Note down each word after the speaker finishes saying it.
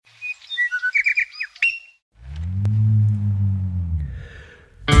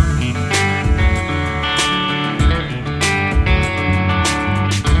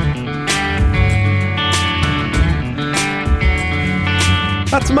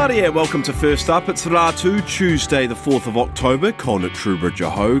Maria, welcome to First Up. It's Ratu, Tuesday the 4th of October. Con Trubridge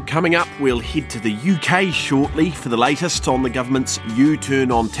Aho. Coming up, we'll head to the UK shortly for the latest on the government's U-turn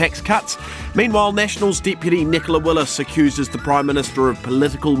on tax cuts. Meanwhile, Nationals Deputy Nicola Willis accuses the Prime Minister of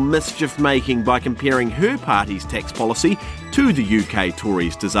political mischief-making by comparing her party's tax policy to the UK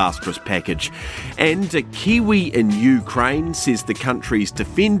Tories' disastrous package. And a Kiwi in Ukraine says the country's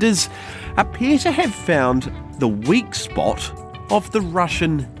defenders appear to have found the weak spot of the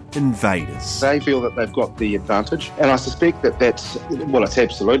Russian invaders. They feel that they've got the advantage, and I suspect that it's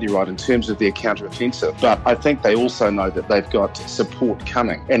absolutely right in terms of their counter-offensive, but I think they also know that they've got support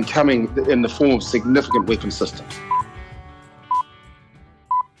coming, and coming in the form of significant weapon systems.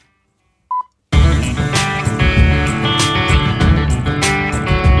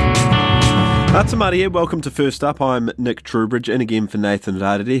 Maria, welcome to First Up. I'm Nick Trubridge, in again for Nathan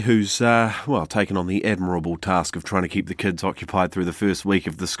Rarere, who's taken on the admirable task of trying to keep the kids occupied through the first week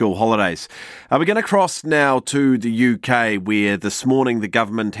of the school holidays. We're going to cross now to the UK, where this morning the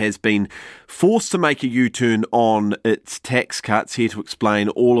government has been forced to make a U-turn on its tax cuts. Here to explain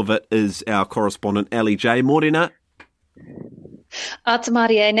all of it is our correspondent Ali J. Morena.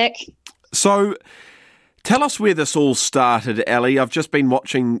 Maria, Nick. So, tell us where this all started, Ali. I've just been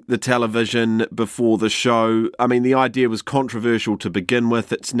watching the television before the show. I mean, the idea was controversial to begin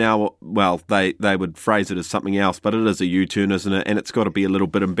with. It's now, well, they would phrase it as something else, but it is a U-turn, isn't it? And it's got to be a little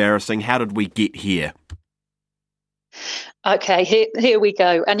bit embarrassing. How did we get here? Okay, here we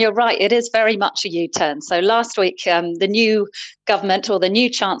go. And you're right, it is very much a U-turn. So last week, the new government, or the new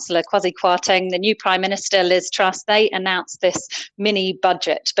Chancellor, Kwasi Kwarteng, the new Prime Minister, Liz Truss, they announced this mini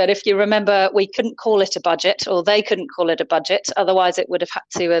budget. But if you remember, we couldn't call it a budget, or they couldn't call it a budget. Otherwise, it would have had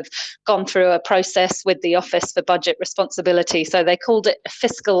to have gone through a process with the Office for Budget Responsibility. So they called it a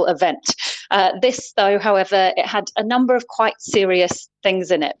fiscal event. This, though, however, it had a number of quite serious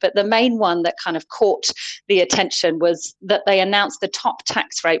things in it. But the main one that kind of caught the attention was that they announced the top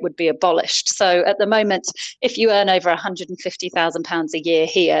tax rate would be abolished. So at the moment, if you earn over £150,000 a year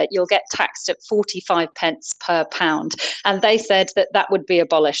here, you'll get taxed at 45 pence per pound. And they said that that would be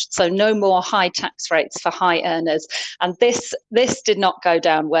abolished. So no more high tax rates for high earners. And this did not go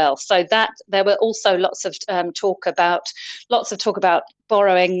down well. So that there were also lots of talk about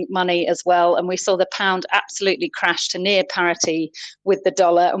borrowing money as well. And we saw the pound absolutely crash to near parity with the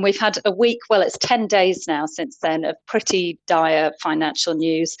dollar. And we've had a week, well, it's 10 days now since then, of pretty dire financial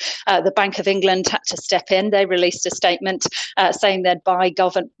news. The Bank of England had to step in. They released a statement saying they'd buy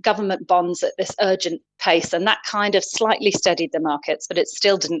government bonds at this urgent pace. And that kind of slightly steadied the markets, but it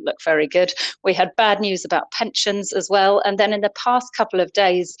still didn't look very good. We had bad news about pensions as well. And then in the past couple of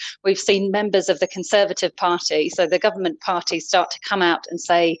days, we've seen members of the Conservative Party, so the government party, start to come out and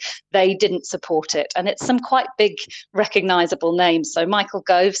say they didn't support it. And it's some quite big recognisable names. So Michael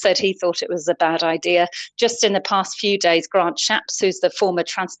Gove said he thought it was a bad idea. Just in the past few days, Grant Shapps, who's the former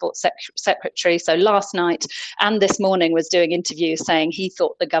Transport Secretary, so last night and this morning was doing interviews saying he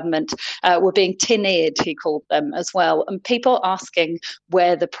thought the government were being tin-eared, he called them as well. And people asking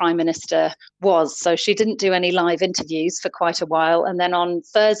where the Prime Minister was. So she didn't do any live interviews for quite a while. And then on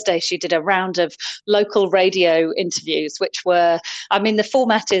Thursday, she did a round of local radio interviews, which were, I mean, the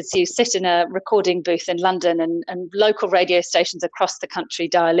format is you sit in a recording booth in London and local radio stations across the country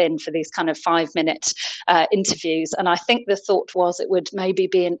dial in for these kind of 5-minute interviews. And I think the thought was it would maybe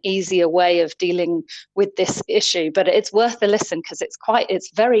be an easier way of dealing with this issue. But it's worth a listen because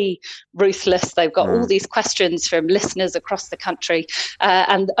it's very ruthless. They've got all these questions from listeners across the country.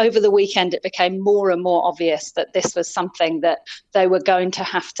 And over the weekend, it became more and more obvious that this was something that they were going to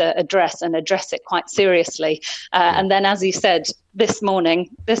have to address it quite seriously. And then, as you said, this morning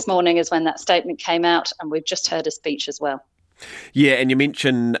is when that statement came out, and we've just heard a speech as well. Yeah, and you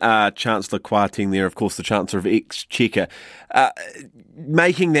mentioned Chancellor Kwarteng there, of course, the Chancellor of Exchequer,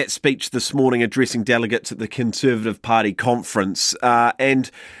 making that speech this morning, addressing delegates at the Conservative Party conference, and,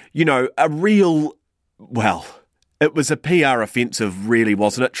 you know, it was a PR offensive, really,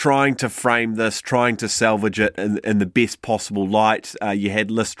 wasn't it? Trying to frame this, trying to salvage it in the best possible light. You had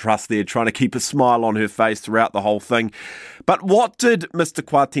Liz Truss there trying to keep a smile on her face throughout the whole thing. But what did Mr.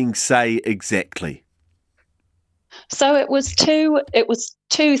 Kwarteng say exactly? So it was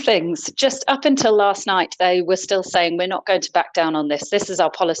two things. Just up until last night, they were still saying, we're not going to back down on this. This is our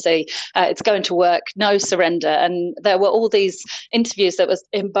policy. It's going to work. No surrender. And there were all these interviews that was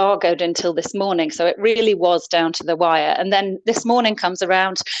embargoed until this morning. So it really was down to the wire. And then this morning comes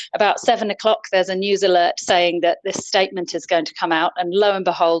around about 7 o'clock. There's a news alert saying that this statement is going to come out. And lo and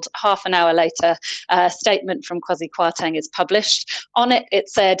behold, half an hour later, a statement from Kwasi Kwarteng is published. On it, it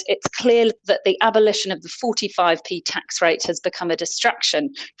said, it's clear that the abolition of the 45p tax rate has become a distraction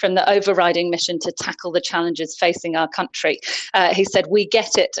distraction from the overriding mission to tackle the challenges facing our country. He said, we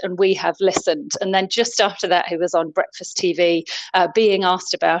get it and we have listened. And then just after that, he was on Breakfast TV being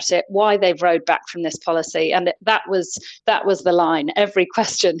asked about it, why they've rowed back from this policy. And that was the line. Every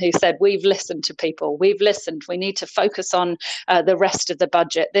question he said, we've listened to people, we've listened, we need to focus on the rest of the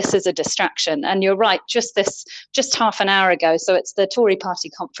budget. This is a distraction. And you're right, just half an hour ago, so it's the Tory party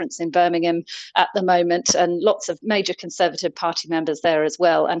conference in Birmingham at the moment, and lots of major Conservative Party members there as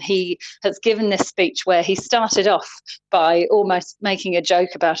well. And he has given this speech where he started off by almost making a joke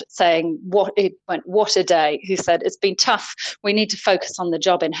about it, saying, what a day. He said, it's been tough. We need to focus on the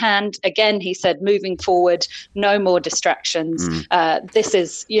job in hand. Again, he said, moving forward, no more distractions. This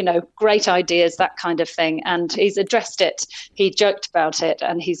is, great ideas, that kind of thing. And he's addressed it. He joked about it.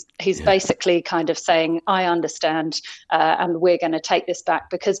 And he's basically kind of saying, I understand, and we're going to take this back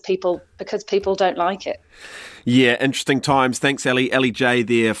because people don't like it. Yeah, interesting times. Thanks, Ellie. Ellie J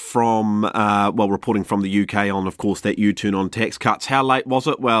there from, reporting from the UK on, of course, that U-turn on tax cuts. How late was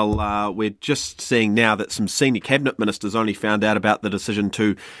it? Well, we're just seeing now that some senior cabinet ministers only found out about the decision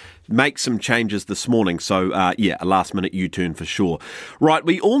to make some changes this morning. So, a last-minute U-turn for sure. Right,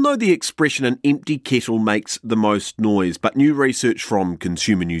 we all know the expression an empty kettle makes the most noise, but new research from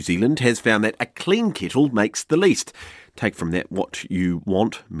Consumer New Zealand has found that a clean kettle makes the least. Take from that what you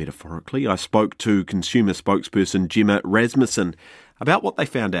want, metaphorically. I spoke to consumer spokesperson Gemma Rasmussen about what they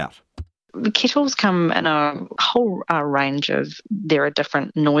found out. Kettles come in a whole range of, there are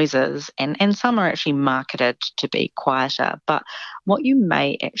different noises and some are actually marketed to be quieter. But what you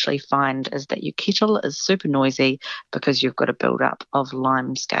may actually find is that your kettle is super noisy because you've got a build-up of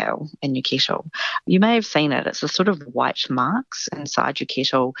lime scale in your kettle. You may have seen it. It's a sort of white marks inside your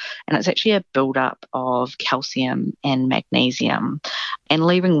kettle, and it's actually a build-up of calcium and magnesium and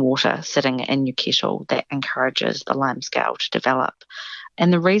leaving water sitting in your kettle that encourages the lime scale to develop.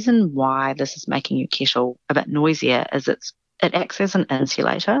 And the reason why this is making your kettle a bit noisier is it acts as an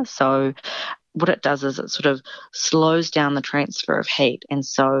insulator. So what it does is it sort of slows down the transfer of heat, and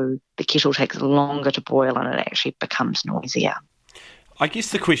so the kettle takes longer to boil and it actually becomes noisier. I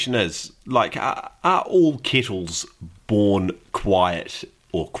guess the question is, are all kettles born quiet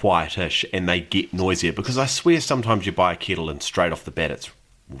or quietish and they get noisier? Because I swear sometimes you buy a kettle and straight off the bat it's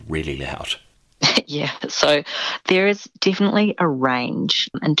really loud. Yeah, so there is definitely a range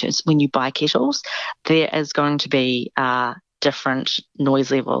in terms when you buy kettles. There is going to be different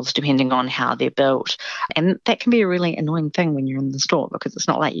noise levels depending on how they're built. And that can be a really annoying thing when you're in the store, because it's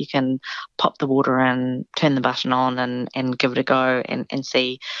not like you can pop the water in, turn the button on and give it a go and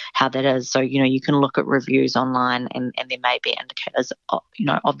see how that is. So, you can look at reviews online and there may be indicators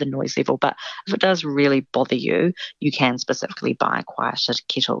of the noise level. But if it does really bother you, you can specifically buy quieter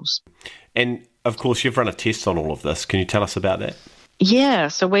kettles. And of course, you've run a test on all of this. Can you tell us about that? Yeah,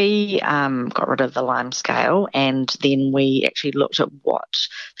 so we got rid of the lime scale, and then we actually looked at what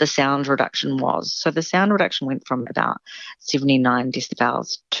the sound reduction was. So the sound reduction went from about 79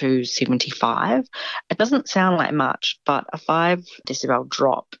 decibels to 75. It doesn't sound like much, but a 5 decibel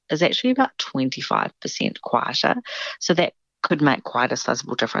drop is actually about 25% quieter. So that could make quite a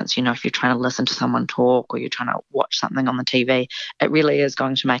sizable difference. If you're trying to listen to someone talk or you're trying to watch something on the TV, it really is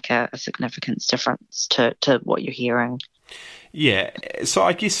going to make a significant difference to what you're hearing. Yeah, so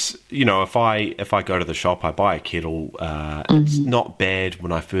I guess, if I go to the shop, I buy a kettle, it's not bad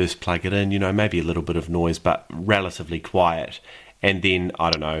when I first plug it in, maybe a little bit of noise, but relatively quiet. And then,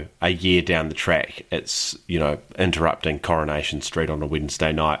 I don't know, a year down the track, it's, interrupting Coronation Street on a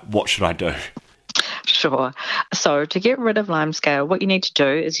Wednesday night. What should I do? Sure. So to get rid of lime scale, what you need to do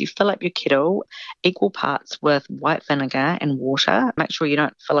is you fill up your kettle equal parts with white vinegar and water. Make sure you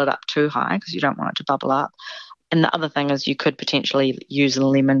don't fill it up too high because you don't want it to bubble up. And the other thing is you could potentially use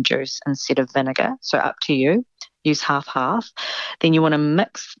lemon juice instead of vinegar. So up to you. Use half-half. Then you want to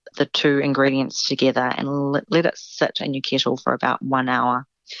mix the two ingredients together and let it sit in your kettle for about 1 hour.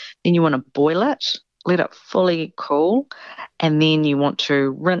 Then you want to boil it, let it fully cool, and then you want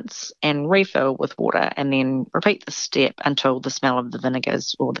to rinse and refill with water, and then repeat the step until the smell of the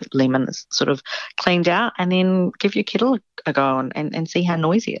vinegars or the lemon is sort of cleaned out, and then give your kettle a go and see how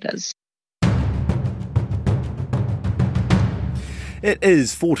noisy it is. It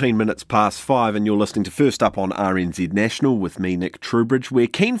is 14 minutes past 5 and you're listening to First Up on RNZ National with me, Nick Trubridge. We're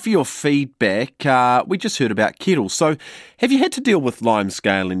keen for your feedback. We just heard about kettles. So have you had to deal with lime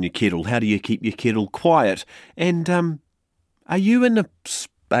scale in your kettle? How do you keep your kettle quiet? And are you in a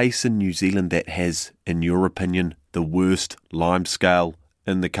space in New Zealand that has, in your opinion, the worst lime scale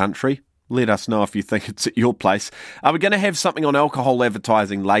in the country? Let us know if you think it's at your place. We're going to have something on alcohol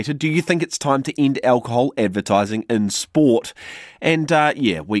advertising later. Do you think it's time to end alcohol advertising in sport? And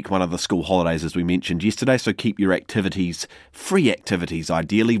week one of the school holidays, as we mentioned yesterday, so keep your activities, free activities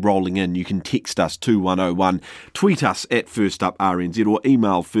ideally, rolling in. You can text us 2101, tweet us at FirstUpRNZ or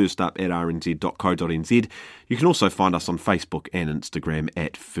email firstup@rnz.co.nz. You can also find us on Facebook and Instagram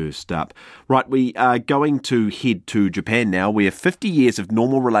at First Up. Right, we are going to head to Japan now, where 50 years of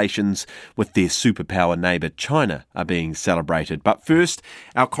normal relations with their superpower neighbour China are being celebrated. But first,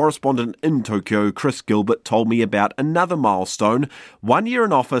 our correspondent in Tokyo, Chris Gilbert, told me about another milestone, 1 year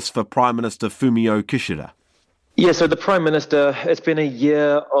in office for Prime Minister Fumio Kishida. Yeah, so the Prime Minister, it's been a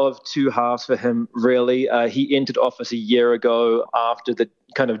year of two halves for him, really. He entered office a year ago after the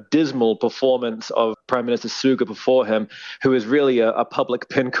kind of dismal performance of Prime Minister Suga before him, who is really a public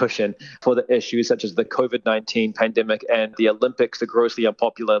pincushion for the issues such as the COVID-19 pandemic and the Olympics, the grossly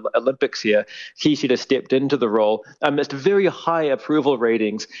unpopular Olympics here. Kishida stepped into the role amidst very high approval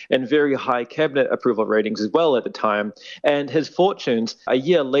ratings and very high cabinet approval ratings as well at the time. And his fortunes a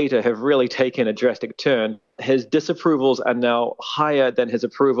year later have really taken a drastic turn. His disapprovals are now higher than his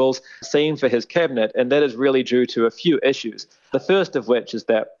approvals, same for his cabinet, and that is really due to a few issues. The first of which is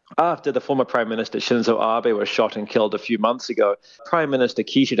that after the former Prime Minister Shinzo Abe was shot and killed a few months ago, Prime Minister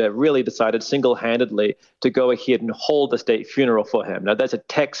Kishida really decided single-handedly to go ahead and hold a state funeral for him. Now, that's a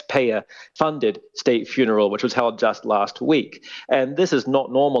taxpayer-funded state funeral, which was held just last week. And this is not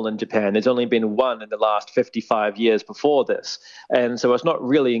normal in Japan. There's only been one in the last 55 years before this. And so it's not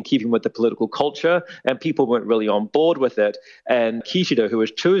really in keeping with the political culture, and people weren't really on board with it. And Kishida, who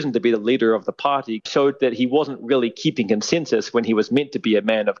was chosen to be the leader of the party, showed that he wasn't really keeping consensus when he was meant to be a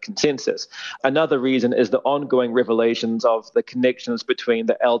man of consensus. Another reason is the ongoing revelations of the connections between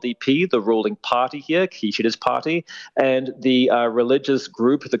the LDP, the ruling party here, Kishida's party, and the religious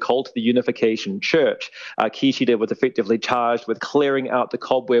group, the cult of the Unification Church. Kishida was effectively charged with clearing out the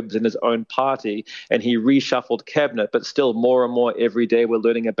cobwebs in his own party, and he reshuffled cabinet, but still more and more every day we're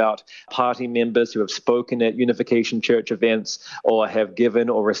learning about party members who have spoken at Unification Church events or have given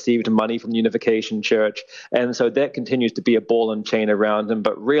or received money from Unification Church. And so that continues to be a ball and chain around him,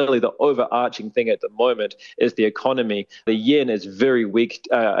 but really the overarching thing at the moment is the economy. The yen is very weak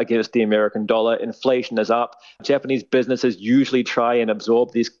against the American dollar. Inflation is up. Japanese businesses usually try and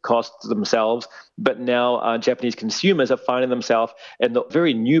absorb these costs themselves, but now Japanese consumers are finding themselves in the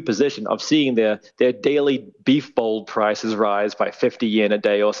very new position of seeing their daily beef bowl prices rise by 50 yen a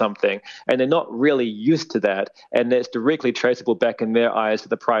day or something, and they're not really used to that, and it's directly traceable back in their eyes to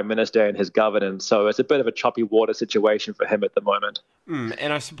the Prime Minister and his governance. So it's a bit of a choppy water situation for him at the moment.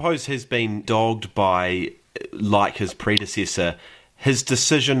 And I suppose has been dogged by, like his predecessor, his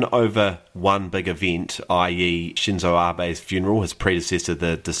decision over one big event, i.e. Shinzo Abe's funeral, his predecessor,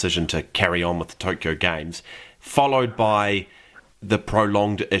 the decision to carry on with the Tokyo Games, followed by the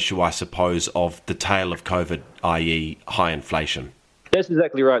prolonged issue, I suppose, of the tail of COVID, i.e. high inflation. That's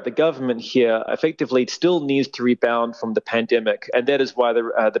exactly right. The government here effectively still needs to rebound from the pandemic, and that is why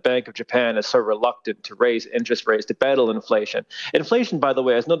the Bank of Japan is so reluctant to raise interest rates to battle inflation. Inflation, by the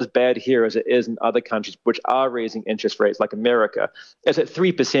way, is not as bad here as it is in other countries which are raising interest rates, like America. It's at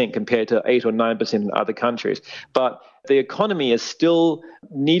 3% compared to 8 or 9% in other countries. But the economy is still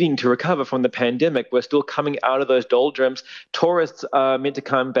needing to recover from the pandemic. We're still coming out of those doldrums. Tourists are meant to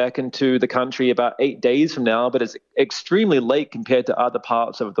come back into the country about 8 days from now, but it's extremely late compared to other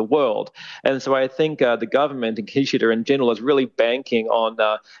parts of the world. And so I think the government and Kishida in general is really banking on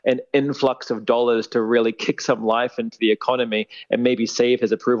an influx of dollars to really kick some life into the economy and maybe save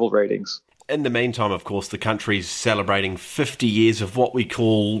his approval ratings. In the meantime, of course, the country's celebrating 50 years of what we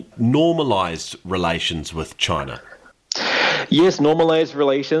call normalised relations with China. Yes, normalized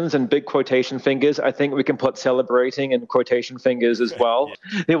relations and big quotation fingers. I think we can put celebrating in quotation fingers as well.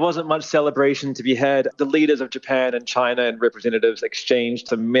 Yeah. There wasn't much celebration to be had. The leaders of Japan and China and representatives exchanged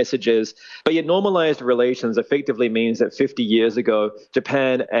some messages. But yet normalized relations effectively means that 50 years ago,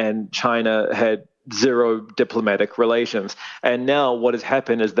 Japan and China had zero diplomatic relations. And now what has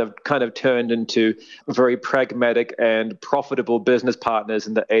happened is they've kind of turned into very pragmatic and profitable business partners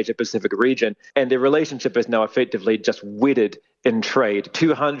in the Asia-Pacific region. And their relationship is now effectively just wedded in trade.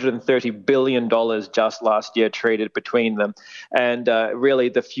 $230 billion just last year traded between them. And really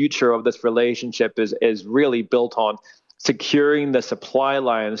the future of this relationship is really built on securing the supply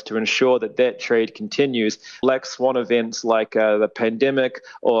lines to ensure that that trade continues. Black swan events like the pandemic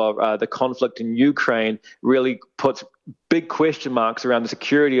or the conflict in Ukraine really puts big question marks around the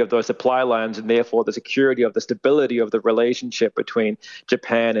security of those supply lines and therefore the security of the stability of the relationship between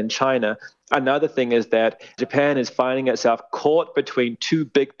Japan and China. Another thing is that Japan is finding itself caught between two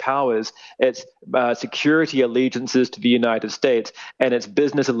big powers, its security allegiances to the United States and its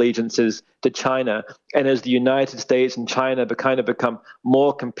business allegiances to China. And as the United States and China become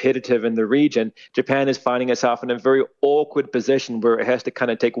more competitive in the region, Japan is finding itself in a very awkward position where it has to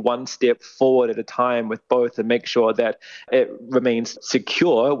kind of take one step forward at a time with both and make sure that it remains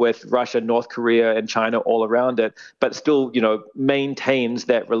secure with Russia, North Korea, and China all around it, but still, maintains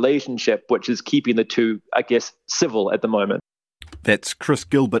that relationship, which is keeping the two, I guess, civil at the moment. That's Chris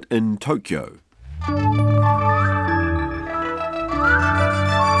Gilbert in Tokyo.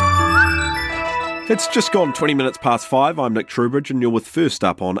 It's just gone 20 minutes past 5. I'm Nick Trubridge and you're with First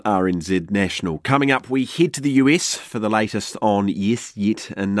Up on RNZ National. Coming up, we head to the US for the latest on yet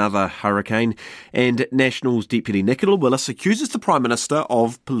another hurricane. And National's Deputy Nicola Willis accuses the Prime Minister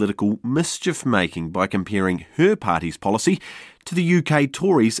of political mischief-making by comparing her party's policy to the UK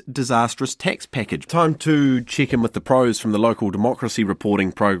Tories' disastrous tax package. Time to check in with the pros from the Local Democracy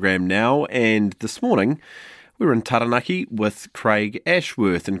Reporting Programme now. And this morning, we're in Taranaki with Craig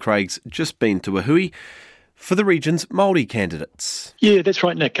Ashworth, and Craig's just been to Ahui for the region's Māori candidates. Yeah, that's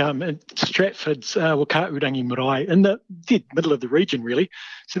right, Nick. Stratford's Wakaurangi Marae, in the dead middle of the region, really.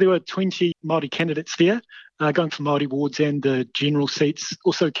 So there were 20 Māori candidates there, going for Māori wards and the general seats,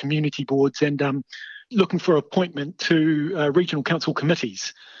 also community boards, and looking for appointment to regional council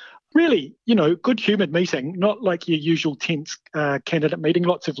committees. Really, good humoured meeting, not like your usual tense candidate meeting,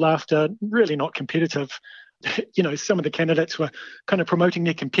 lots of laughter, really not competitive. Some of the candidates were kind of promoting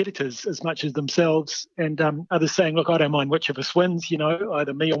their competitors as much as themselves, and others saying, look, I don't mind which of us wins,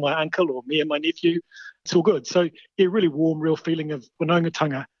 either me or my uncle or me and my nephew. It's all good. So, yeah, really warm, real feeling of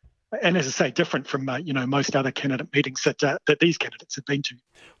whanaungatanga. And as I say, different from, most other candidate meetings that these candidates have been to.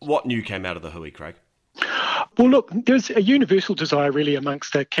 What new came out of the Hui, Craig? Well, look, there's a universal desire really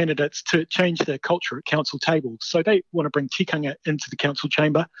amongst the candidates to change the culture at council tables. So they want to bring tikanga into the council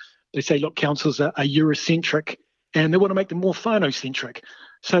chamber. They say, look, councils are Eurocentric and they want to make them more whānau-centric.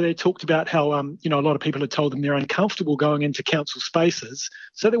 So they talked about how, a lot of people had told them they're uncomfortable going into council spaces.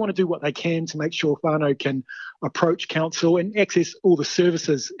 So they want to do what they can to make sure whānau can approach council and access all the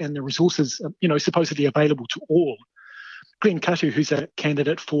services and the resources, supposedly available to all. Glenn Katu, who's a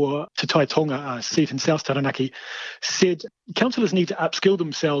candidate for Te Tai Tonga seat in South Taranaki, said councillors need to upskill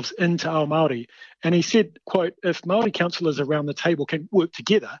themselves into ao Māori. And he said, quote, if Māori councillors around the table can work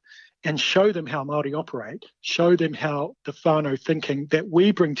together and show them how Māori operate, show them how the whānau thinking that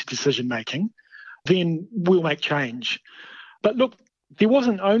we bring to decision making, then we'll make change. But look, there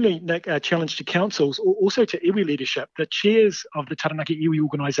wasn't only, Nick, a challenge to councils, also to iwi leadership. The chairs of the Taranaki iwi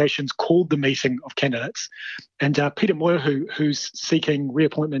organisations called the meeting of candidates, and Peter Moir, who's seeking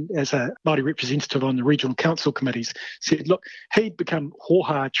reappointment as a Māori representative on the regional council committees, said, look, he'd become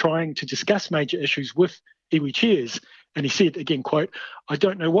hoha trying to discuss major issues with iwi chairs. And he said, again, quote, I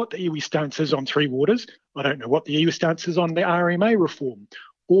don't know what the iwi stance is on Three Waters. I don't know what the iwi stance is on the RMA reform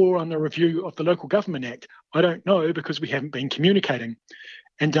or on the review of the Local Government Act. I don't know because we haven't been communicating.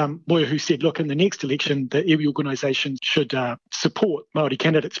 And Moya, who said, look, in the next election, the iwi organisation should support Māori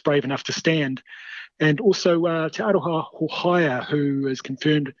candidates brave enough to stand. And also Te Aroha Hohaia, who is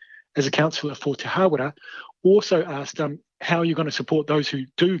confirmed as a councillor for Te Hawara, also asked how you're going to support those who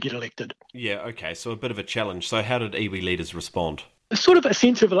do get elected. Yeah, okay, so a bit of a challenge. So how did iwi leaders respond? Sort of a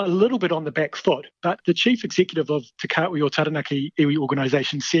sense of a little bit on the back foot, but the chief executive of Te Kaui or Taranaki iwi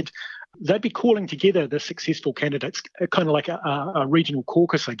organisation said they'd be calling together the successful candidates, kind of like a regional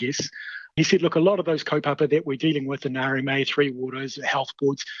caucus, I guess. He said, look, a lot of those kaupapa that we're dealing with in RMA, Three Waters, health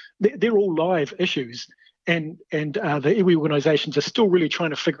boards, they're all live issues. And the iwi organisations are still really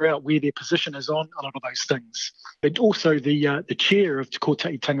trying to figure out where their position is on a lot of those things. But also the chair of Te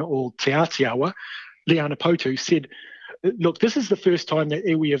Kotaitanga or Te Atiawa, Liana Potu, said, look, this is the first time that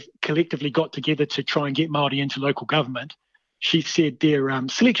iwi have collectively got together to try and get Māori into local government. She said their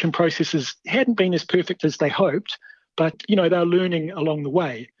selection processes hadn't been as perfect as they hoped, but, they're learning along the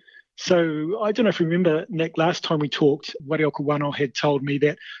way. So I don't know if you remember, Nick, last time we talked, Warioka Wano had told me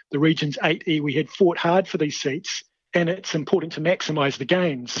that the region's 8 iwi had fought hard for these seats and it's important to maximise the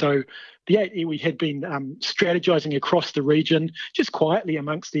gains. So the 8 iwi had been strategising across the region, just quietly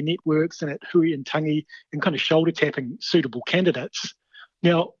amongst their networks and at Hui and Tangi and kind of shoulder-tapping suitable candidates.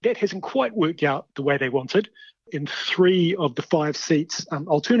 Now, that hasn't quite worked out the way they wanted. In 3 of the 5 seats,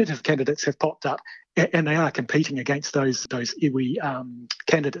 alternative candidates have popped up and they are competing against those iwi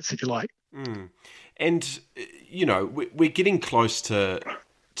candidates, if you like. Mm. And, we're getting close to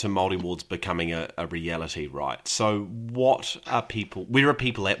to Māori wards becoming a reality, right? So where are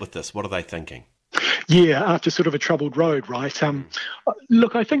people at with this? What are they thinking? Yeah, after sort of a troubled road, right?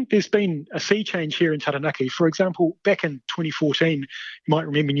 Look, I think there's been a sea change here in Taranaki. For example, back in 2014, you might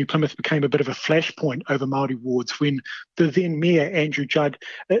remember New Plymouth became a bit of a flashpoint over Māori wards when the then Mayor, Andrew Judd,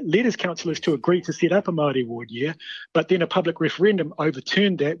 led his councillors to agree to set up a Māori ward, but then a public referendum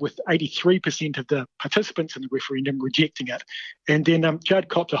overturned that with 83% of the participants in the referendum rejecting it. And then Judd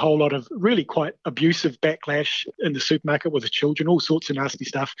copped a whole lot of really quite abusive backlash in the supermarket with his children, all sorts of nasty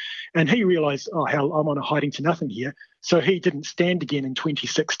stuff. And he realised, oh, hell, I'm on a hiding to nothing here. So he didn't stand again in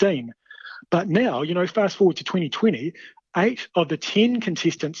 2016. But now, fast forward to 2020, 8 of the 10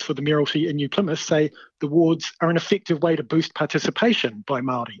 contestants for the mayoralty in New Plymouth say the wards are an effective way to boost participation by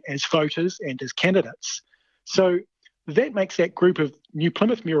Māori as voters and as candidates. So that makes that group of New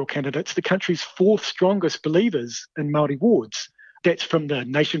Plymouth mayoral candidates the country's 4th strongest believers in Māori wards. That's from the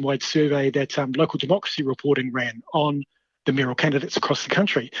nationwide survey that Local Democracy Reporting ran on the mayoral candidates across the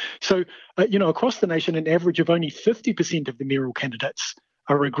country. So, across the nation, an average of only 50% of the mayoral candidates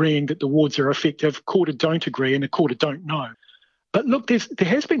are agreeing that the wards are effective. A quarter don't agree and a quarter don't know. But look, there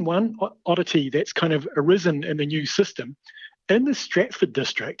has been one oddity that's kind of arisen in the new system. In the Stratford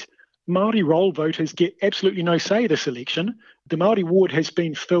district, Māori roll voters get absolutely no say this election. The Māori ward has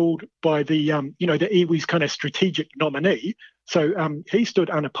been filled by the iwi's kind of strategic nominee. So he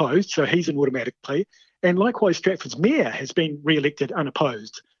stood unopposed, so he's an automatic play. And likewise, Stratford's mayor has been re-elected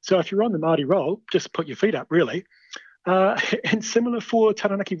unopposed. So if you're on the Māori roll, just put your feet up, really. And similar for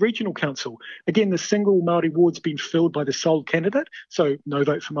Taranaki Regional Council. Again, the single Māori ward's been filled by the sole candidate, so no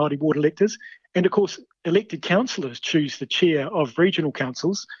vote for Māori ward electors. And of course, elected councillors choose the chair of regional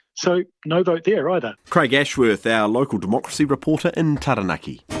councils, so no vote there either. Craig Ashworth, our local democracy reporter in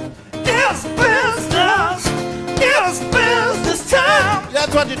Taranaki. It's business! It's business time!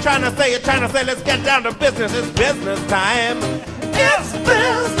 That's what you're trying to say. You're trying to say, let's get down to business. It's business time. It's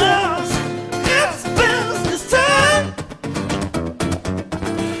business! It's business time!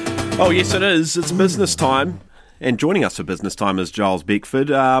 Oh, yes, it is. It's business time. And joining us for business time is Giles Beckford.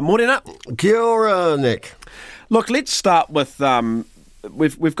 Morena. Kia ora, Nick. Look, let's start with...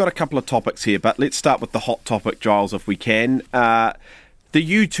 We've got a couple of topics here, but let's start with the hot topic, Giles, if we can. The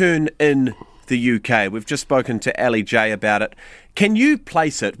U-turn in the UK. We've just spoken to Ali J about it. Can you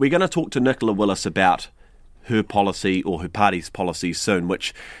place it? We're going to talk to Nicola Willis about her policy or her party's policy soon,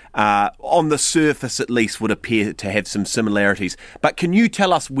 which on the surface at least would appear to have some similarities. But can you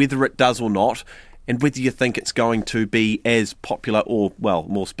tell us whether it does or not, and whether you think it's going to be as popular or, well,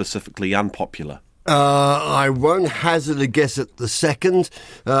 more specifically, unpopular? I won't hazard a guess at the second.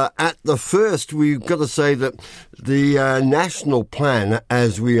 At the first, we've got to say that the national plan,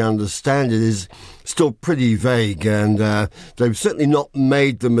 as we understand it, is still pretty vague, and they've certainly not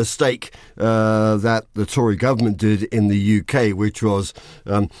made the mistake that the Tory government did in the UK, which was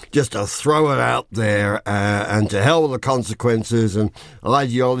just to throw it out there and to hell with the consequences and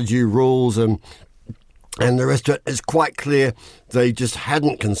ideology rules and the rest of it. It's quite clear they just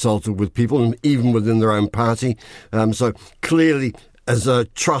hadn't consulted with people, even within their own party. So clearly, as a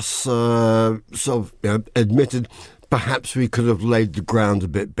Truss admitted, perhaps we could have laid the ground a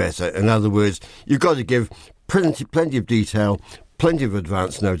bit better. In other words, you've got to give plenty of detail, plenty of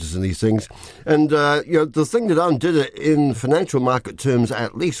advance notice in these things. And the thing that undid it in financial market terms,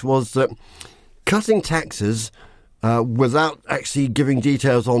 at least, was that cutting taxes without actually giving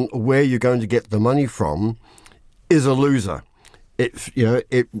details on where you're going to get the money from is a loser.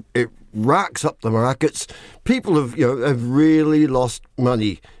 It racks up the markets. People have really lost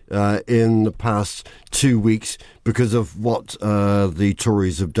money in the past 2 weeks because of what the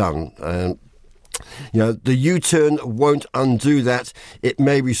Tories have done. The U-turn won't undo that. It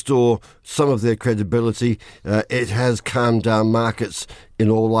may restore some of their credibility. It has calmed down markets in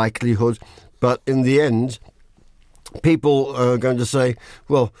all likelihood, but in the end, people are going to say,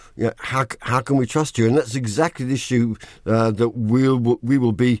 well, how can we trust you? And that's exactly the issue that we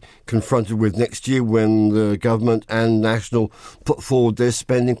will be confronted with next year when the government and National put forward their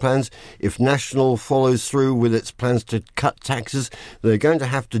spending plans. If National follows through with its plans to cut taxes, they're going to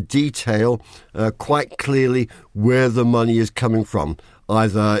have to detail quite clearly where the money is coming from,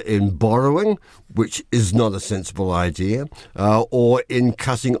 either in borrowing, which is not a sensible idea, or in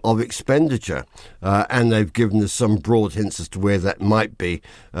cutting of expenditure. And they've given us some broad hints as to where that might be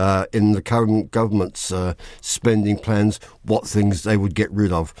in the current government's spending plans, what things they would get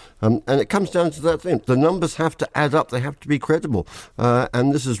rid of. And it comes down to that thing. The numbers have to add up. They have to be credible.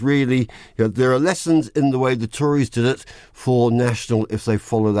 And this is really, there are lessons in the way the Tories did it for National if they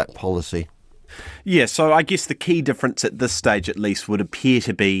follow that policy. Yeah, so I guess the key difference at this stage, at least, would appear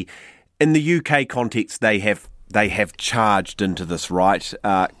to be in the UK context. They have charged into this, right?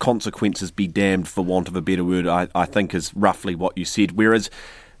 Consequences be damned, for want of a better word, I think is roughly what you said. Whereas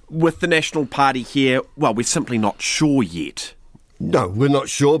with the National Party here, well, we're simply not sure yet. No, we're not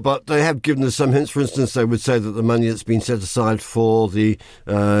sure, but they have given us some hints. For instance, they would say that the money that's been set aside for the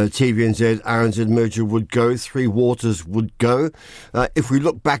TVNZ, RNZ merger would go, Three Waters would go. If we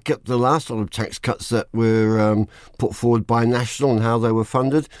look back at the last lot of tax cuts that were put forward by National and how they were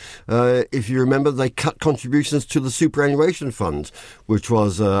funded, if you remember, they cut contributions to the superannuation fund, which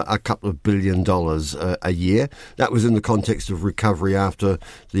was a couple of $1 billion a year. That was in the context of recovery after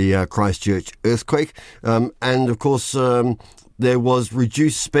the Christchurch earthquake. And, of course, there was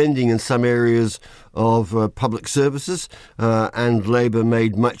reduced spending in some areas of public services, and Labour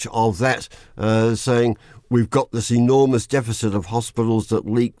made much of that, saying we've got this enormous deficit of hospitals that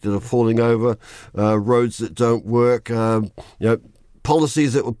leak, that are falling over, roads that don't work,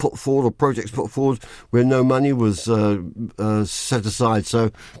 policies that were put forward or projects put forward where no money was set aside. So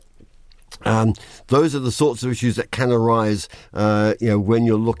those are the sorts of issues that can arise when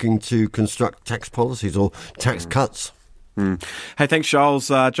you're looking to construct tax policies or tax cuts. Hey, thanks, Giles.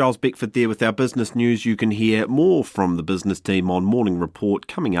 Giles Beckford there with our business news. You can hear more from the business team on Morning Report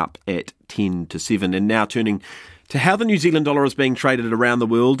coming up at 10 to 7. And now turning to how the New Zealand dollar is being traded around the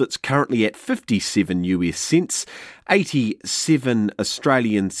world. It's currently at 57 US cents, 87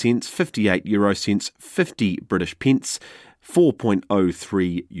 Australian cents, 58 euro cents, 50 British pence,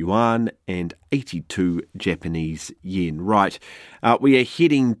 4.03 yuan and 82 Japanese yen. Right, we are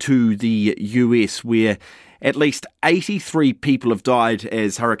heading to the US where at least 83 people have died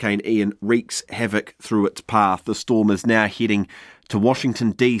as Hurricane Ian wreaks havoc through its path. The storm is now heading to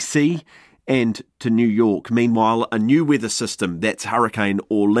Washington, D.C. and to New York. Meanwhile, a new weather system, that's Hurricane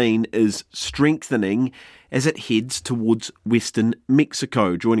Orlene, is strengthening as it heads towards western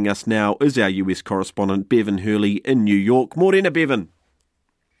Mexico. Joining us now is our US correspondent, Bevan Hurley in New York. Morena, Bevan.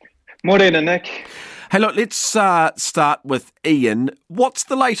 Morena, Nick. Hey, look, let's start with Ian. What's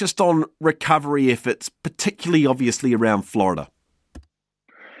the latest on recovery efforts, particularly obviously around Florida?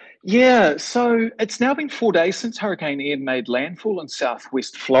 Yeah, so it's now been 4 days since Hurricane Ian made landfall in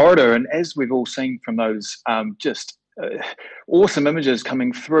southwest Florida. And as we've all seen from those awesome images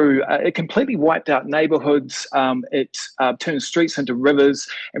coming through, it completely wiped out neighborhoods. It turned streets into rivers,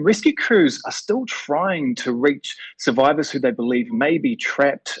 and rescue crews are still trying to reach survivors who they believe may be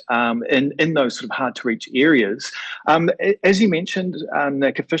trapped in those sort of hard to reach areas. As you mentioned,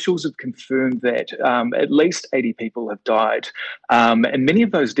 Nick, officials have confirmed that at least 80 people have died, and many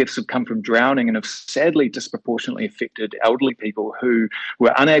of those deaths have come from drowning and have sadly disproportionately affected elderly people who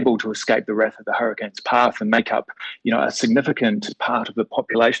were unable to escape the wrath of the hurricane's path and make up a significant part of the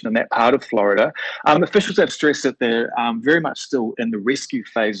population in that part of Florida. Officials have stressed that they're very much still in the rescue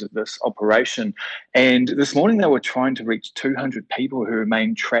phase of this operation. And this morning they were trying to reach 200 people who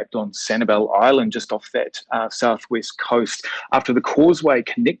remain trapped on Sanibel Island, just off that southwest coast, after the causeway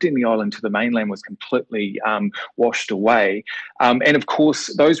connecting the island to the mainland was completely washed away. And of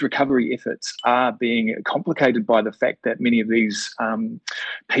course, those recovery efforts are being complicated by the fact that many of these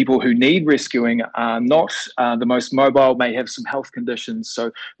people who need rescuing are not the most mobile, may have some health conditions.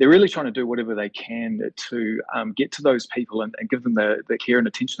 So they're really trying to do whatever they can to get to those people and give them the care and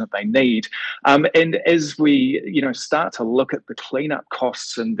attention that they need. And as we start to look at the cleanup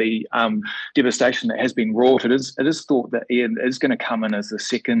costs and the devastation that has been wrought, it is thought that Ian is going to come in as the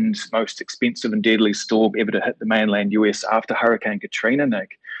second most expensive and deadly storm ever to hit the mainland US after Hurricane Katrina,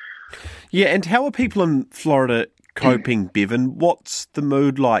 Nick. Yeah, and how are people in Florida coping, Bevan? What's the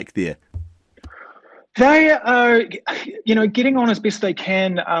mood like there? They are, getting on as best they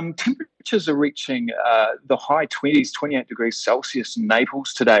can. Temperatures are reaching the high 20s, 28 degrees Celsius in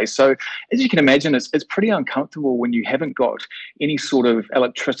Naples today. So as you can imagine, it's pretty uncomfortable when you haven't got any sort of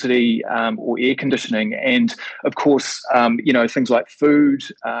electricity or air conditioning. And of course, things like food,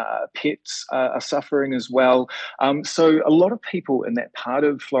 pets are suffering as well. So a lot of people in that part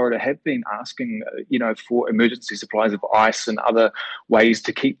of Florida have been asking, for emergency supplies of ice and other ways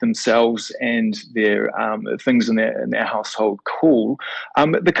to keep themselves and their things in their household cool.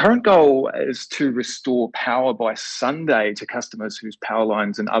 The current goal is to restore power by Sunday to customers whose power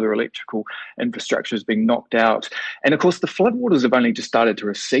lines and other electrical infrastructure has been knocked out. And of course, the floodwaters have only just started to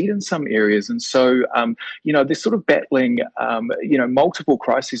recede in some areas. And so, they're sort of battling, multiple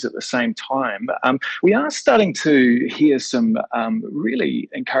crises at the same time. We are starting to hear some really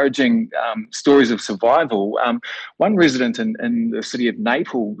encouraging stories of survival. One resident in the city of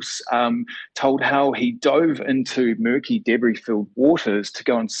Naples told how he dove into murky, debris-filled waters to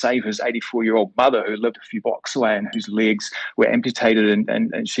go and save his 84-year-old mother who lived a few blocks away and whose legs were amputated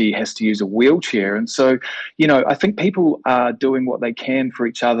and she has to use a wheelchair. And so, I think people are doing what they can for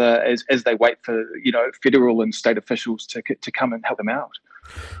each other as they wait for, federal and state officials to come and help them out.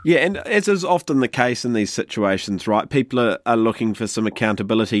 Yeah, and as is often the case in these situations, right, people are looking for some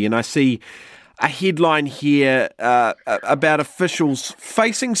accountability. And I see a headline here about officials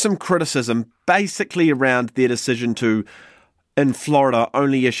facing some criticism, basically around their decision to, in Florida,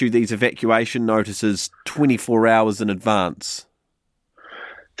 only issue these evacuation notices 24 hours in advance.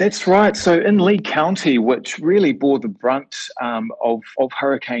 That's right. So in Lee County, which really bore the brunt of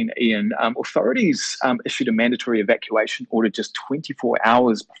Hurricane Ian, authorities issued a mandatory evacuation order just 24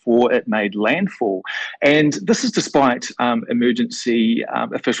 hours before it made landfall. And this is despite emergency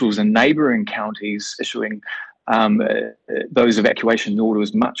officials in neighbouring counties issuing those evacuation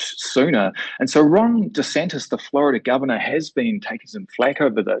orders much sooner. And so Ron DeSantis, the Florida governor, has been taking some flack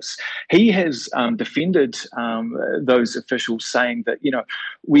over this. He has defended those officials, saying that,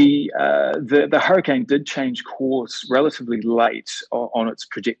 the hurricane did change course relatively late on its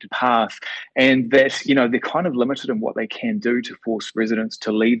projected path, and that, they're kind of limited in what they can do to force residents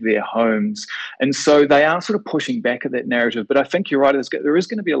to leave their homes. And so they are sort of pushing back at that narrative. But I think you're right, there is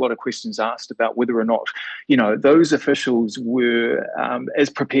going to be a lot of questions asked about whether or not, those officials were as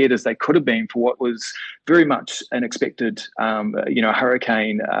prepared as they could have been for what was very much an expected,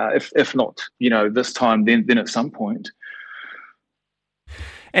 hurricane, if not, this time, then at some point.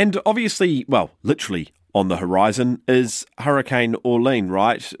 And obviously, well, literally on the horizon is Hurricane Orlene,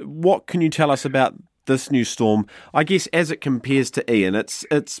 right? What can you tell us about this new storm? I guess as it compares to Ian, it's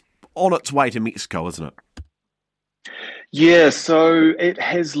on its way to Mexico, isn't it? Yeah, so it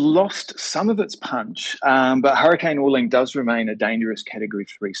has lost some of its punch, but Hurricane Orlene does remain a dangerous Category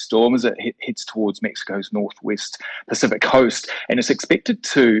 3 storm as it heads towards Mexico's northwest Pacific coast, and it's expected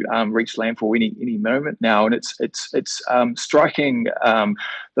to reach landfall any moment now. And it's striking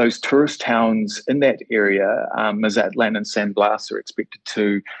those tourist towns in that area. Mazatlan and San Blas are expected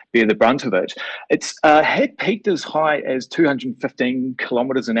to bear the brunt of it. It's had peaked as high as 215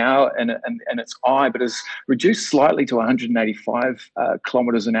 kilometres an hour in its eye, but has reduced slightly to 185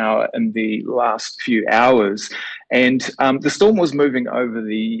 kilometres an hour in the last few hours. And the storm was moving over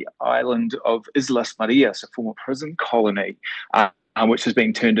the island of Islas Marias, a former prison colony, which has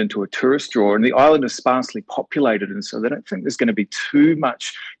been turned into a tourist draw. And the island is sparsely populated, and so they don't think there's going to be too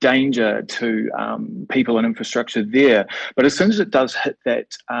much danger to people and infrastructure there. But as soon as it does hit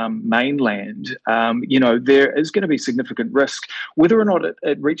that mainland, there is going to be significant risk. Whether or not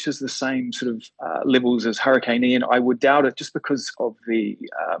it reaches the same sort of levels as Hurricane Ian, I would doubt it, just because of the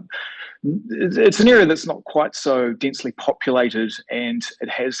it's an area that's not quite so densely populated, and it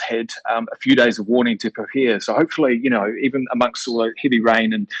has had a few days of warning to prepare. So hopefully, even amongst all the heavy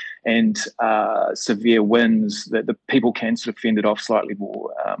rain and severe winds, that the people can sort of fend it off slightly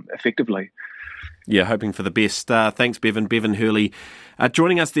more effectively. Yeah, hoping for the best. Thanks, Bevan. Bevan Hurley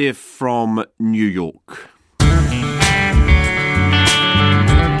joining us there from New York.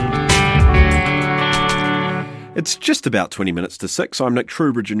 It's just about 20 minutes to 6. I'm Nick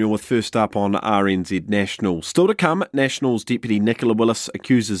Trubridge and you're with First Up on RNZ National. Still to come, National's Deputy Nicola Willis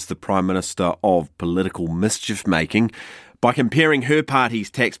accuses the Prime Minister of political mischief-making by comparing her party's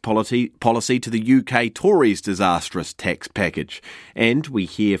tax policy to the UK Tories' disastrous tax package. And we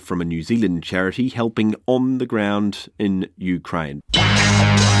hear from a New Zealand charity helping on the ground in Ukraine.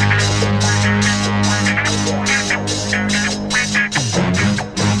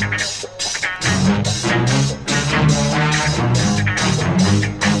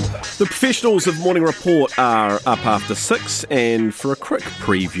 The professionals of Morning Report are up after 6, and for a quick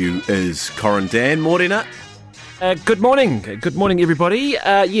preview is Corin Dan. Morena. Good morning. Good morning, everybody.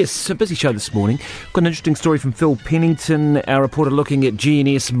 Yes, a busy show this morning. Got an interesting story from Phil Pennington, our reporter, looking at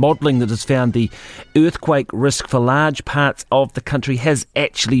GNS modelling that has found the earthquake risk for large parts of the country has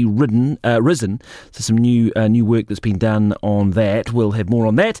actually risen. So some new work that's been done on that. We'll have more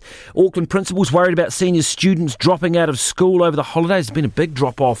on that. Auckland principals worried about senior students dropping out of school over the holidays. There's been a big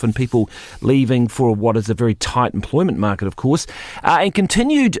drop-off in people leaving for what is a very tight employment market, of course. And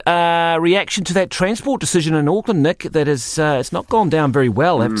continued reaction to that transport decision in Auckland, Nick, that is it's not gone down very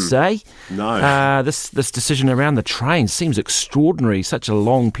well, I have to say. No. This decision around the train seems extraordinary, such a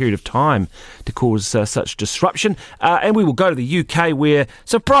long period of time to cause such disruption. And we will go to the UK where,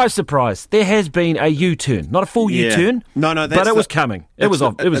 surprise, surprise, there has been a U-turn. Not a full U-turn, but it was coming. It was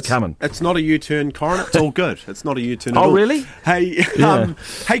coming. It's not a U-turn, Corin. It's all good. It's not a U-turn at all. Oh, really? Hey,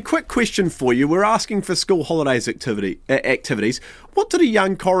 hey, quick question for you. We're asking for school holidays activities. What did a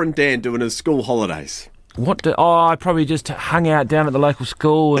young Corin Dan do in his school holidays? I probably just hung out down at the local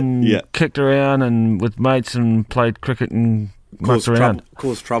school and kicked around and with mates and played cricket and mucked around.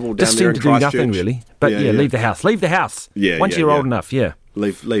 Caused trouble down just there in Christchurch. Just seemed to do nothing really. But leave the house. Leave the house. Once you're old enough,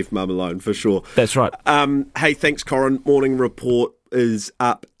 Leave mum alone, for sure. That's right. Hey, thanks, Corin. Morning Report is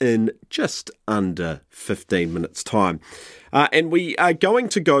up in just under 15 minutes' time. And we are going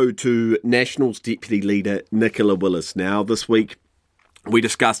to go to Nationals Deputy Leader Nicola Willis now. This week, we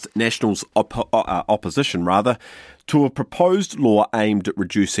discussed Nationals' opposition to a proposed law aimed at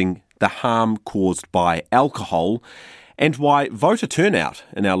reducing the harm caused by alcohol and why voter turnout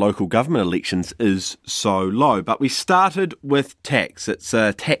in our local government elections is so low. But we started with tax. It's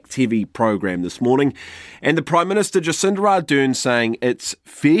a tax-heavy program this morning, and the Prime Minister Jacinda Ardern saying it's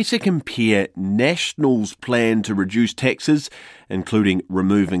fair to compare National's plan to reduce taxes, including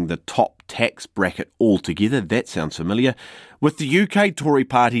removing the top tax bracket altogether, that sounds familiar, with the UK Tory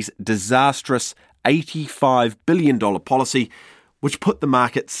party's disastrous $85 billion policy, which put the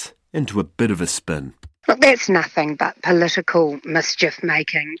markets into a bit of a spin. Look, that's nothing but political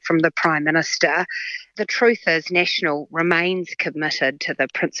mischief-making from the Prime Minister. The truth is, National remains committed to the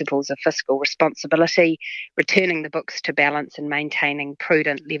principles of fiscal responsibility, returning the books to balance and maintaining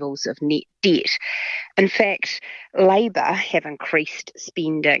prudent levels of net debt. In fact, Labor have increased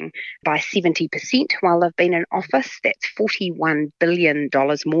spending by 70% while they've been in office. That's $41 billion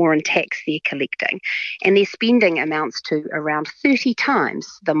more in tax they're collecting. And their spending amounts to around 30 times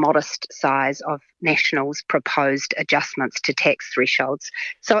the modest size of National's proposed adjustments to tax thresholds.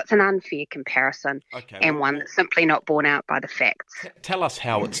 So it's an unfair comparison and one that's simply not borne out by the facts. Tell us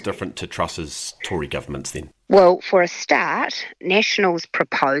how it's different to Truss's Tory governments then. Well, for a start, National's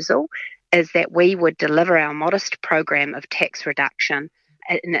proposal is that we would deliver our modest program of tax reduction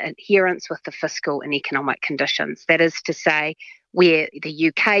in adherence with the fiscal and economic conditions. That is to say, where the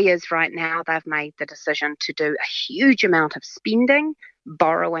UK is right now, they've made the decision to do a huge amount of spending,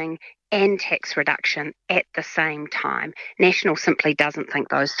 borrowing and tax reduction at the same time. National simply doesn't think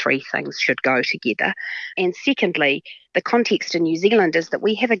those three things should go together. And secondly, the context in New Zealand is that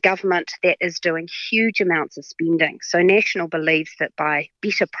we have a government that is doing huge amounts of spending. So National believes that by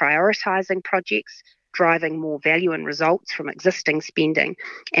better prioritising projects, driving more value and results from existing spending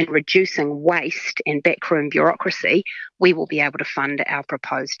and reducing waste and backroom bureaucracy, we will be able to fund our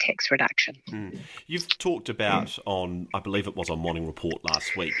proposed tax reduction. You've talked about I believe it was on Morning Report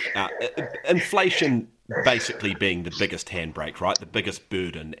last week, inflation basically being the biggest handbrake, right? The biggest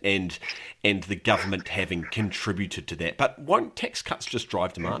burden and the government having contributed to that. But won't tax cuts just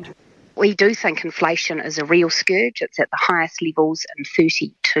drive demand? We do think inflation is a real scourge. It's at the highest levels in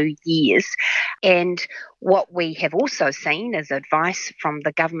 32 years. And what we have also seen is advice from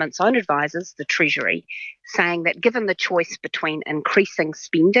the government's own advisors, the Treasury, saying that given the choice between increasing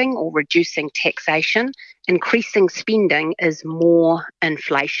spending or reducing taxation, increasing spending is more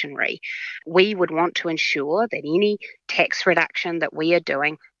inflationary. We would want to ensure that any tax reduction that we are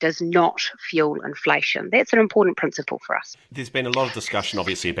doing does not fuel inflation. That's an important principle for us. There's been a lot of discussion,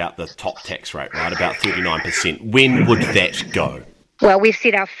 obviously, about the top tax rate, right, about 39%. When would that go? Well, we've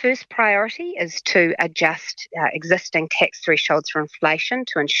said our first priority is to adjust existing tax thresholds for inflation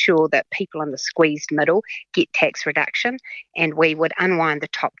to ensure that people in the squeezed middle get tax reduction, and we would unwind the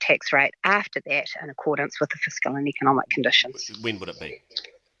top tax rate after that in accordance with the fiscal and economic conditions. When would it be?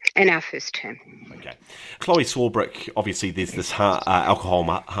 In our first term. Okay. Chloe Swarbrick, obviously there's this alcohol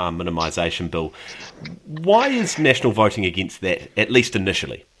harm minimisation bill. Why is National voting against that, at least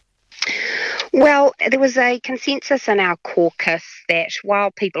initially? Well, there was a consensus in our caucus that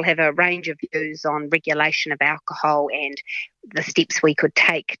while people have a range of views on regulation of alcohol and the steps we could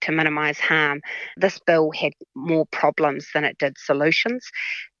take to minimise harm, this bill had more problems than it did solutions.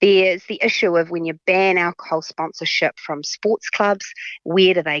 There's the issue of when you ban alcohol sponsorship from sports clubs,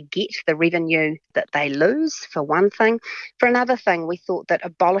 where do they get the revenue that they lose, for one thing. For another thing, we thought that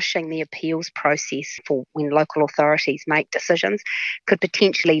abolishing the appeals process for when local authorities make decisions could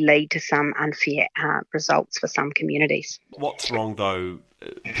potentially lead to some unfair results for some communities. What's wrong, though,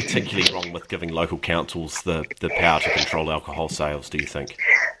 particularly wrong with giving local councils the power to control alcohol sales, do you think?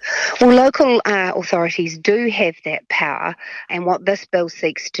 Well, local authorities do have that power, and what this bill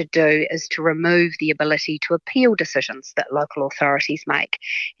seeks to do is to remove the ability to appeal decisions that local authorities make.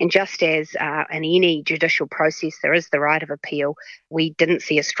 And just as in any judicial process there is the right of appeal, we didn't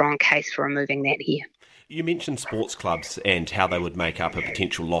see a strong case for removing that here. You mentioned sports clubs and how they would make up a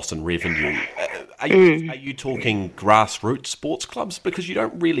potential loss in revenue. Are you talking grassroots sports clubs? Because you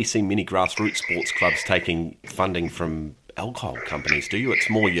don't really see many grassroots sports clubs taking funding from alcohol companies, do you? It's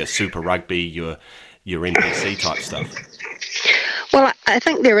more your Super Rugby, your NPC type stuff. Well, I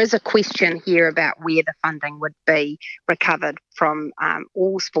think there is a question here about where the funding would be recovered from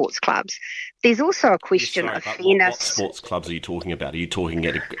all sports clubs. There's also a question of fairness. What sports clubs are you talking about? Are you talking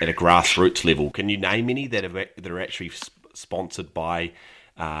at a grassroots level? Can you name any that are actually sponsored by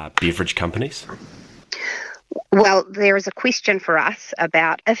beverage companies? Well, there is a question for us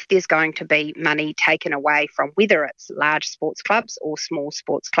about if there's going to be money taken away from whether it's large sports clubs or small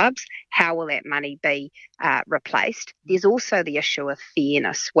sports clubs, how will that money be replaced? There's also the issue of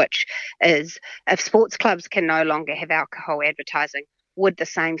fairness, which is if sports clubs can no longer have alcohol advertising, would the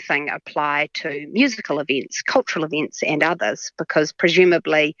same thing apply to musical events, cultural events and others? Because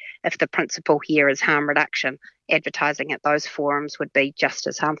presumably if the principle here is harm reduction, advertising at those forums would be just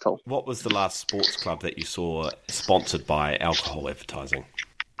as harmful. What was the last sports club that you saw sponsored by alcohol advertising?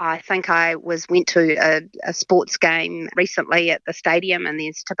 I think I went to a sports game recently at the stadium, and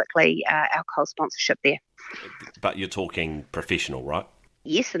there's typically alcohol sponsorship there. But you're talking professional, right?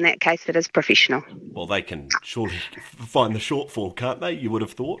 Yes, in that case it is professional. Well, they can surely find the shortfall, can't they? You would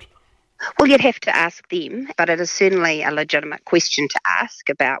have thought. Well, you'd have to ask them, but it is certainly a legitimate question to ask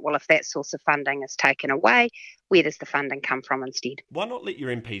about, well, if that source of funding is taken away, where does the funding come from instead? Why not let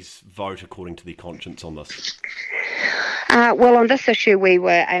your MPs vote according to their conscience on this? Well, on this issue, we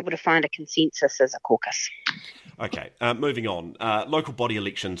were able to find a consensus as a caucus. Okay, moving on. Local body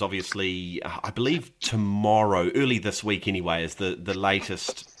elections, obviously, I believe tomorrow, early this week anyway, is the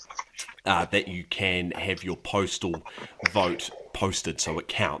latest that you can have your postal vote posted so it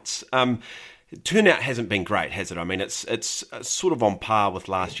counts. Turnout hasn't been great, has it? I mean, it's sort of on par with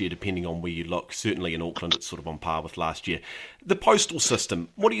last year, depending on where you look. Certainly in Auckland, it's sort of on par with last year. The postal system,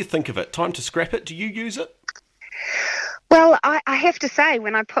 what do you think of it? Time to scrap it? Do you use it? Well, I have to say,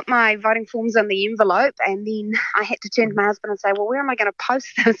 when I put my voting forms in the envelope and then I had to turn to my husband and say, well, where am I going to post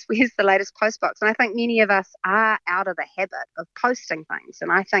this? Where's the latest postbox? And I think many of us are out of the habit of posting things. And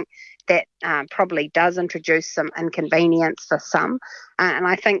I think that probably does introduce some inconvenience for some. And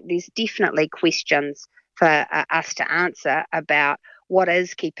I think there's definitely questions for us to answer about what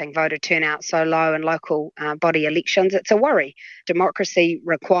is keeping voter turnout so low in local body elections. It's a worry. Democracy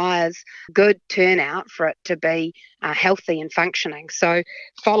requires good turnout for it to be healthy and functioning. So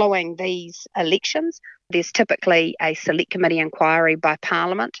following these elections, there's typically a select committee inquiry by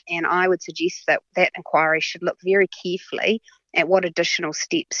Parliament, and I would suggest that that inquiry should look very carefully at what additional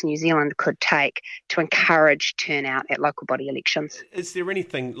steps New Zealand could take to encourage turnout at local body elections. Is there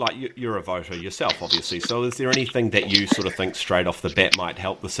anything, like you're a voter yourself, obviously, so is there anything that you sort of think straight off the bat might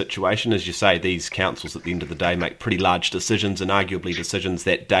help the situation? As you say, these councils at the end of the day make pretty large decisions, and arguably decisions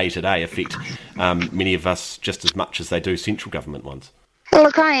that day to day affect many of us just as much as they do central government ones. Well,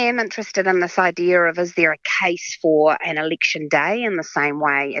 look, I am interested in this idea of, is there a case for an election day in the same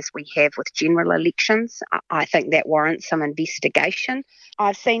way as we have with general elections? I think that warrants some investigation.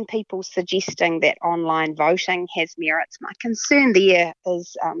 I've seen people suggesting that online voting has merits. My concern there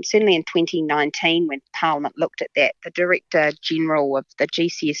is certainly in 2019 when Parliament looked at that, the Director General of the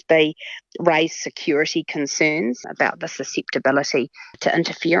GCSB raised security concerns about the susceptibility to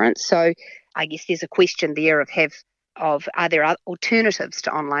interference. So I guess there's a question there of are there alternatives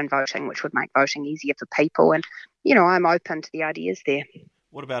to online voting which would make voting easier for people? And, I'm open to the ideas there.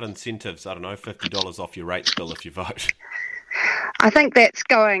 What about incentives? I don't know, $50 off your rates bill if you vote. I think that's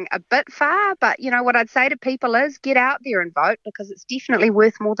going a bit far, but what I'd say to people is get out there and vote, because it's definitely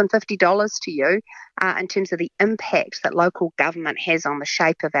worth more than $50 to you in terms of the impact that local government has on the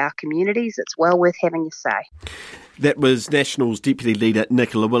shape of our communities. It's well worth having your say. That was Nationals Deputy Leader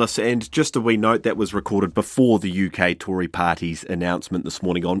Nicola Willis, and just a wee note, that was recorded before the UK Tory Party's announcement this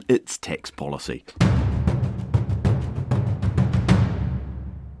morning on its tax policy.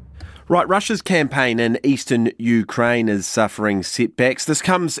 Right, Russia's campaign in eastern Ukraine is suffering setbacks. This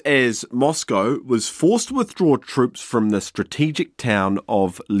comes as Moscow was forced to withdraw troops from the strategic town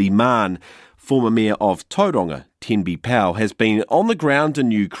of Liman. Former Mayor of Tauranga, Tenby Powell, has been on the ground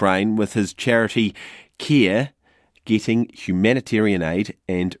in Ukraine with his charity CARE, getting humanitarian aid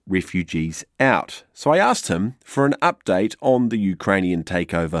and refugees out. So I asked him for an update on the Ukrainian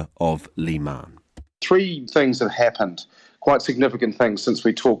takeover of Liman. Three things have happened, quite significant things since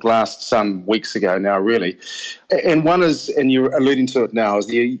we talked last some weeks ago now, really. And one is, and you're alluding to it now, is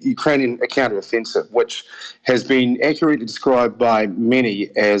the Ukrainian counter-offensive, which has been accurately described by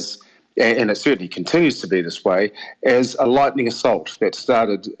many as, and it certainly continues to be this way, as a lightning assault that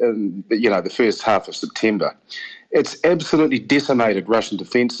started in the first half of September. It's absolutely decimated Russian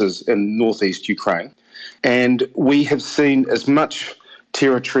defences in northeast Ukraine, and we have seen as much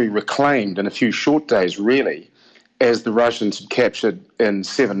territory reclaimed in a few short days, really, as the Russians had captured in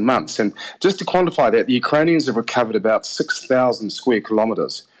 7 months. And just to quantify that, the Ukrainians have recovered about 6,000 square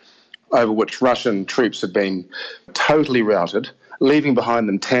kilometres, over which Russian troops have been totally routed, leaving behind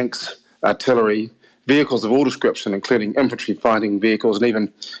them tanks, artillery, vehicles of all description, including infantry fighting vehicles and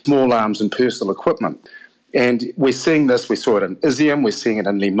even small arms and personal equipment. And we're seeing this, we saw it in Izium, we're seeing it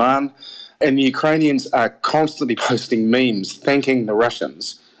in Liman, and the Ukrainians are constantly posting memes thanking the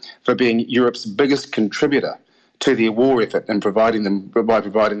Russians for being Europe's biggest contributor to their war effort and providing them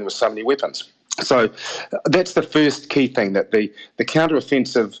with so many weapons. So that's the first key thing, that the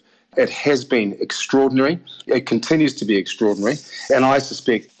counteroffensive, it has been extraordinary. It continues to be extraordinary, and I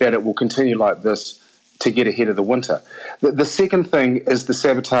suspect that it will continue like this to get ahead of the winter. The second thing is the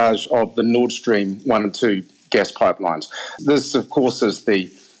sabotage of the Nord Stream 1 and 2 gas pipelines. This, of course, is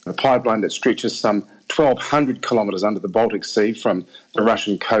the pipeline that stretches some 1,200 kilometres under the Baltic Sea from the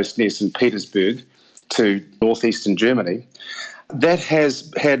Russian coast near St. Petersburg to northeastern Germany. That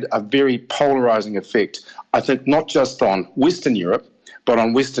has had a very polarising effect, I think, not just on Western Europe, but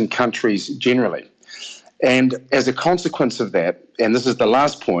on Western countries generally. And as a consequence of that, and this is the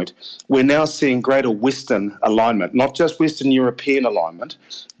last point, we're now seeing greater Western alignment, not just Western European alignment,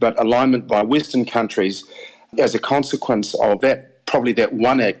 but alignment by Western countries as a consequence of that, probably that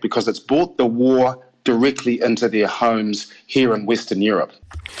one act, because it's brought the war directly into their homes here in Western Europe.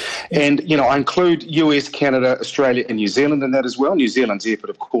 And, I include US, Canada, Australia and New Zealand in that as well. New Zealand's effort,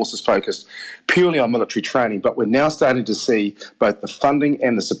 of course, is focused purely on military training, but we're now starting to see both the funding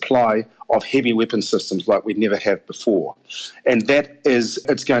and the supply of heavy weapon systems like we never have before. And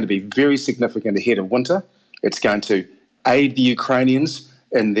it's going to be very significant ahead of winter. It's going to aid the Ukrainians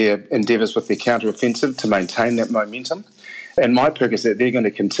in their endeavours with their counteroffensive to maintain that momentum. And my pick is that they're going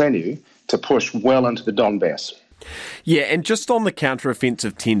to continue to push well into the Donbass. Yeah, and just on the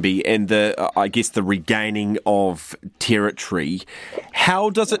counteroffensive, Tenby, and the regaining of territory, how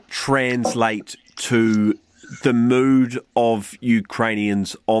does it translate to the mood of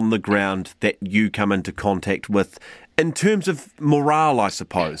Ukrainians on the ground that you come into contact with in terms of morale, I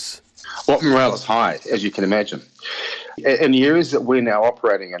suppose? Well, morale is high, as you can imagine. In the areas that we're now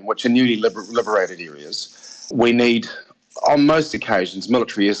operating in, which are newly liberated areas, we need, on most occasions,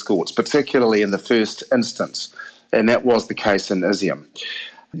 military escorts, particularly in the first instance. And that was the case in Izium.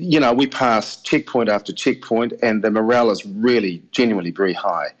 We pass checkpoint after checkpoint, and the morale is really genuinely very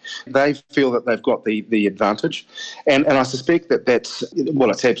high. They feel that they've got the advantage, and I suspect that's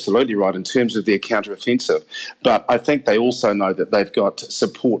absolutely right in terms of their counteroffensive, but I think they also know that they've got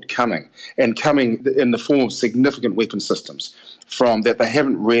support coming in the form of significant weapon systems that they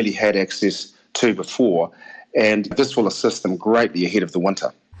haven't really had access to before, and this will assist them greatly ahead of the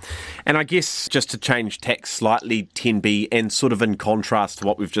winter. And I guess just to change tack slightly, Tenby, and sort of in contrast to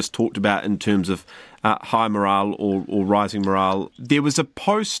what we've just talked about in terms of high morale or rising morale, there was a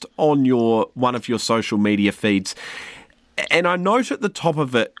post on one of your social media feeds, and I note at the top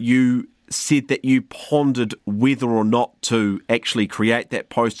of it you said that you pondered whether or not to actually create that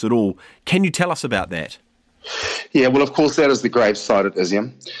post at all. Can you tell us about that? Yeah, well, of course, that is the gravesite at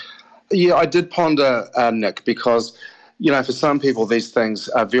Izium. Yeah, I did ponder, Nick, because for some people, these things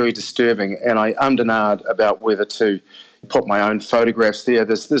are very disturbing, and I ummed and ahed about whether to put my own photographs there.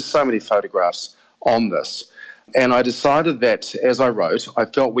 There's so many photographs on this. And I decided that, as I wrote, I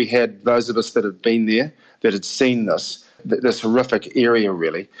felt we had, those of us that had been there, that had seen this horrific area,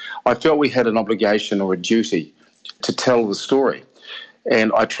 really, I felt we had an obligation or a duty to tell the story.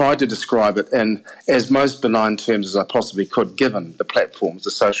 And I tried to describe it in as most benign terms as I possibly could, given the platforms, the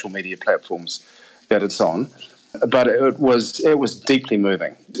social media platforms that it's on. But it was deeply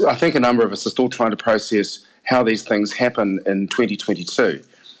moving. I think a number of us are still trying to process how these things happen in 2022,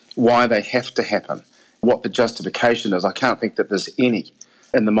 why they have to happen, what the justification is. I can't think that there's any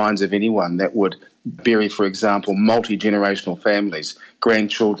in the minds of anyone that would bury, for example, multi-generational families,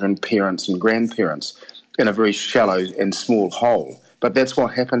 grandchildren, parents and grandparents in a very shallow and small hole. But that's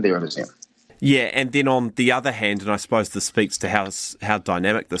what happened there at Izium. Yeah, and then on the other hand, and I suppose this speaks to how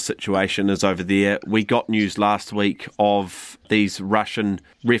dynamic the situation is over there, we got news last week of these Russian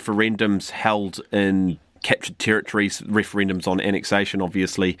referendums held in captured territories, referendums on annexation,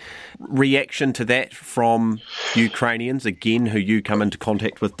 obviously. Reaction to that from Ukrainians, again, who you come into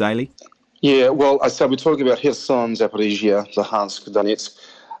contact with daily? Yeah, well, so we're talking about Kherson, Zaporizhia, Luhansk, Donetsk.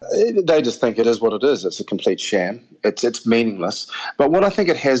 They just think it is what it is. It's a complete sham. It's meaningless. But what I think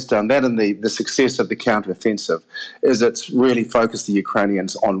it has done, that and the success of the counteroffensive, is it's really focused the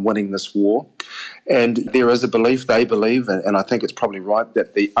Ukrainians on winning this war. And there is a belief, they believe, and I think it's probably right,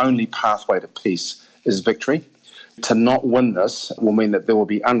 that the only pathway to peace is victory. To not win this will mean that there will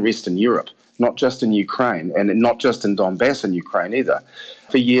be unrest in Europe, not just in Ukraine, and not just in Donbass in Ukraine either,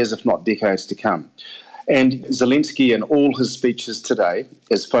 for years, if not decades to come. And Zelensky, in all his speeches today,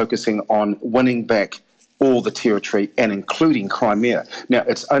 is focusing on winning back all the territory and including Crimea. Now,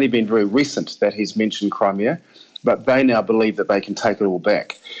 it's only been very recent that he's mentioned Crimea, but they now believe that they can take it all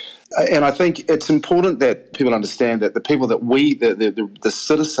back. And I think it's important that people understand that the people that we, the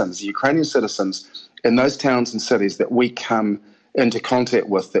citizens, the Ukrainian citizens in those towns and cities that we come into contact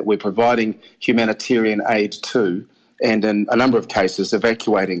with, that we're providing humanitarian aid to, and in a number of cases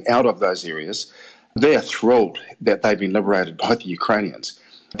evacuating out of those areas, they're thrilled that they've been liberated by the Ukrainians.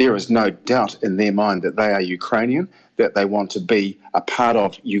 There is no doubt in their mind that they are Ukrainian, that they want to be a part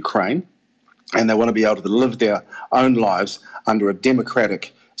of Ukraine, and they want to be able to live their own lives under a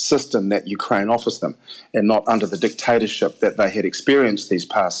democratic system that Ukraine offers them, and not under the dictatorship that they had experienced these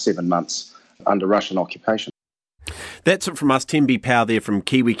past 7 months under Russian occupation. That's it from us. Tembi Power there from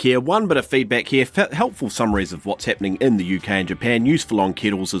KiwiCare. One bit of feedback here. Helpful summaries of what's happening in the UK and Japan. Useful on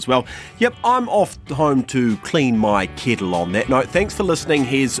kettles as well. Yep, I'm off home to clean my kettle on that note. Thanks for listening.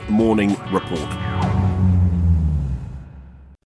 Here's Morning Report.